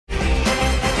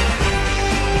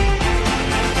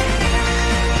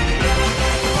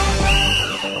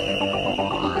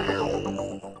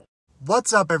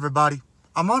What's up, everybody?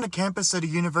 I'm on a campus at a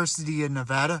university in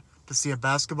Nevada to see a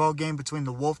basketball game between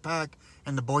the Wolfpack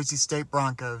and the Boise State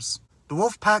Broncos. The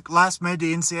Wolfpack last made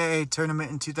the NCAA tournament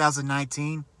in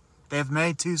 2019. They have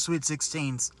made 2 Sweet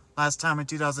 16s, last time in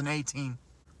 2018.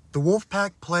 The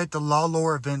Wolfpack play at the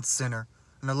Lawlor Events Center,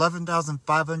 an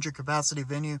 11,500 capacity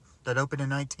venue that opened in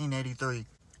 1983.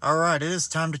 Alright, it is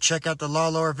time to check out the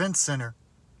Lawlor Events Center.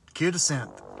 Cue the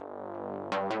synth.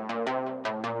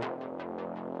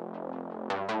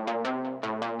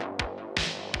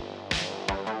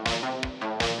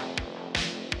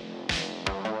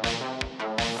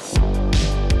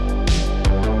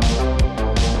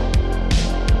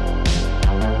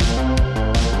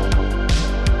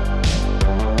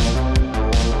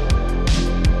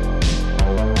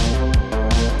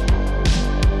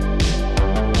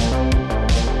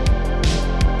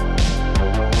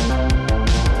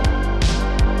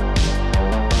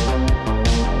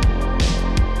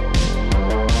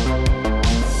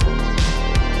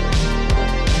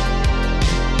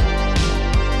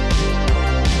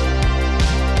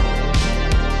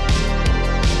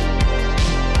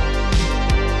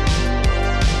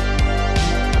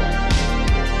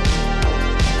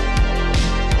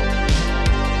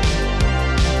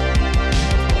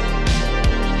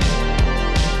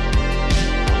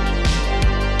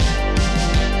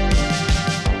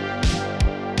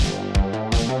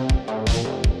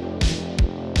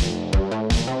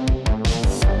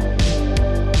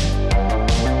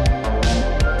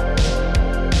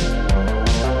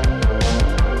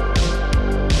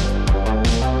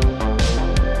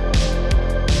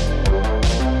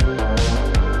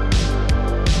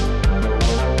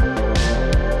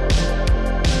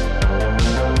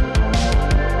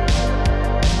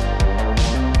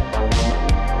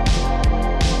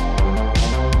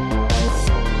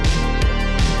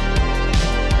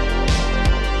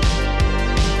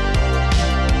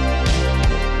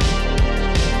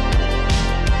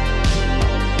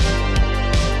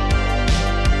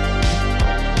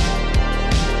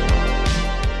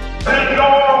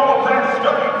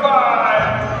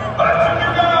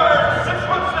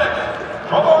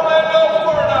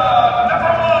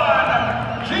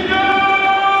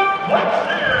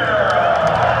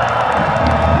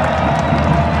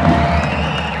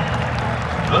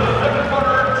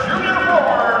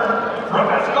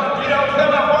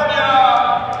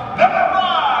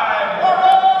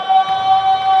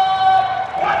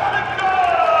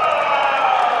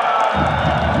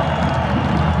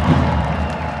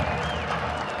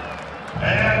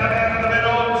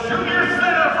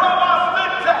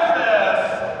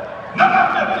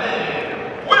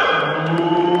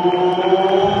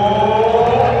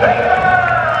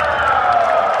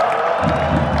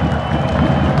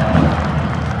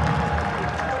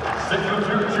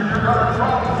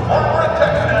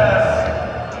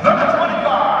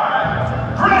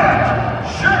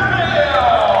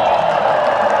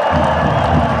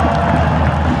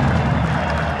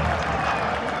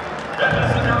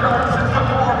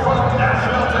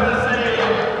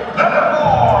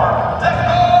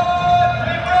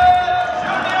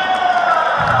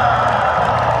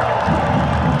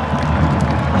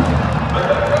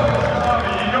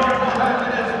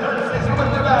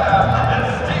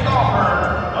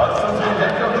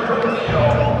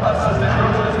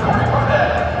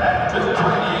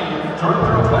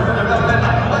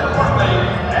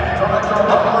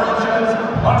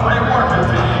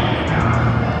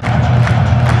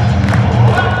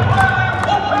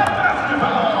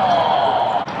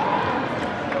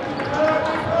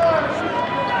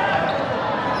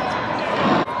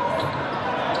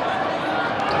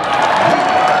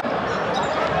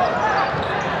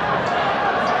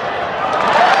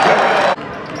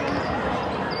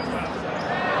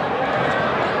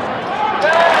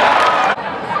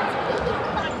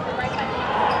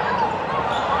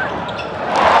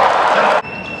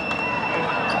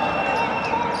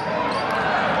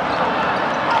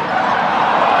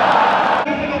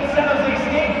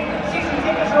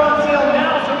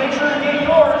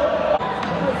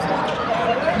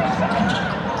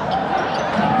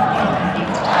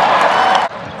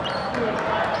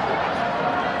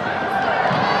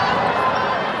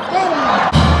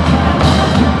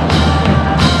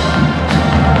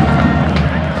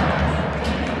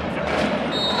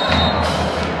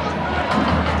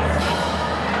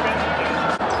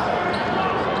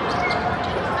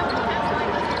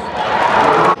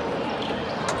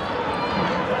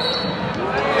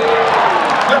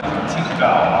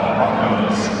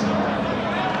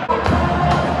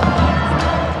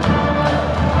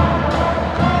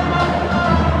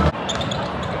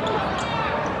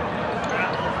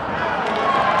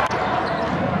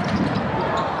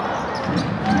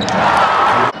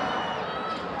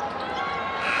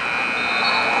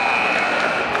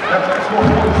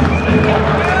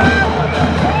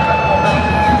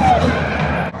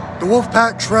 The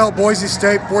Wolfpack trailed Boise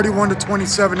State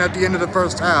 41-27 at the end of the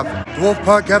first half. The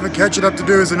Wolfpack having catching up to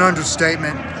do is an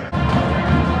understatement.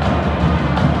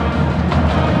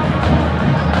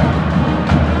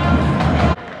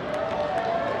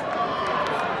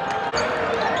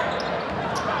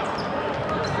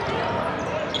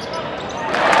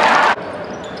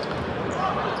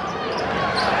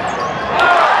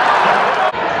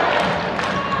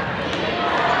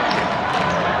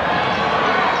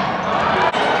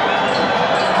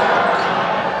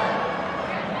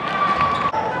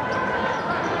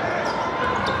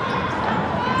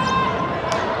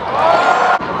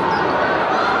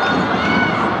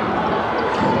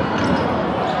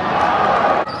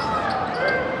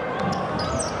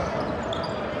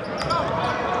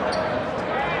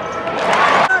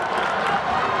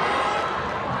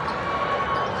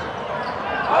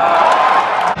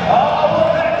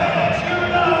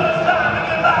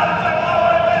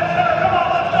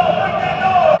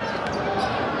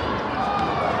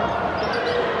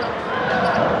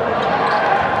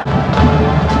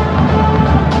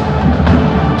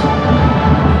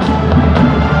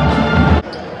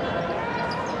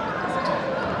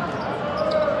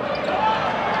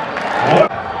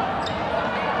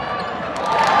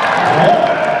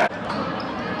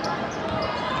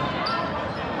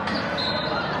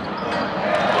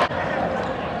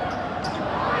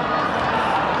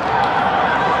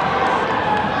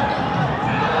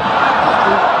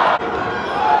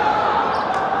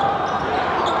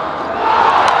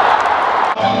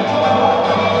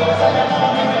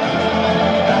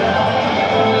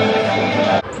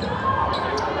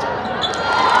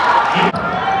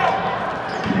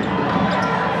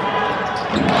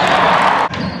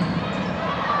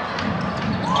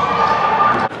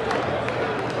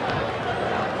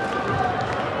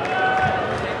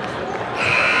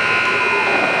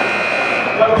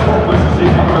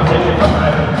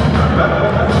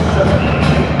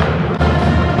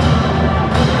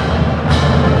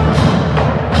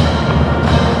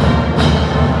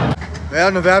 Well,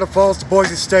 Nevada falls to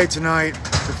Boise State tonight.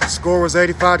 The score was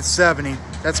 85-70.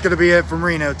 That's going to be it from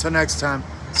Reno. Till next time,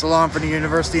 so long from the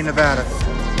University of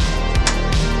Nevada.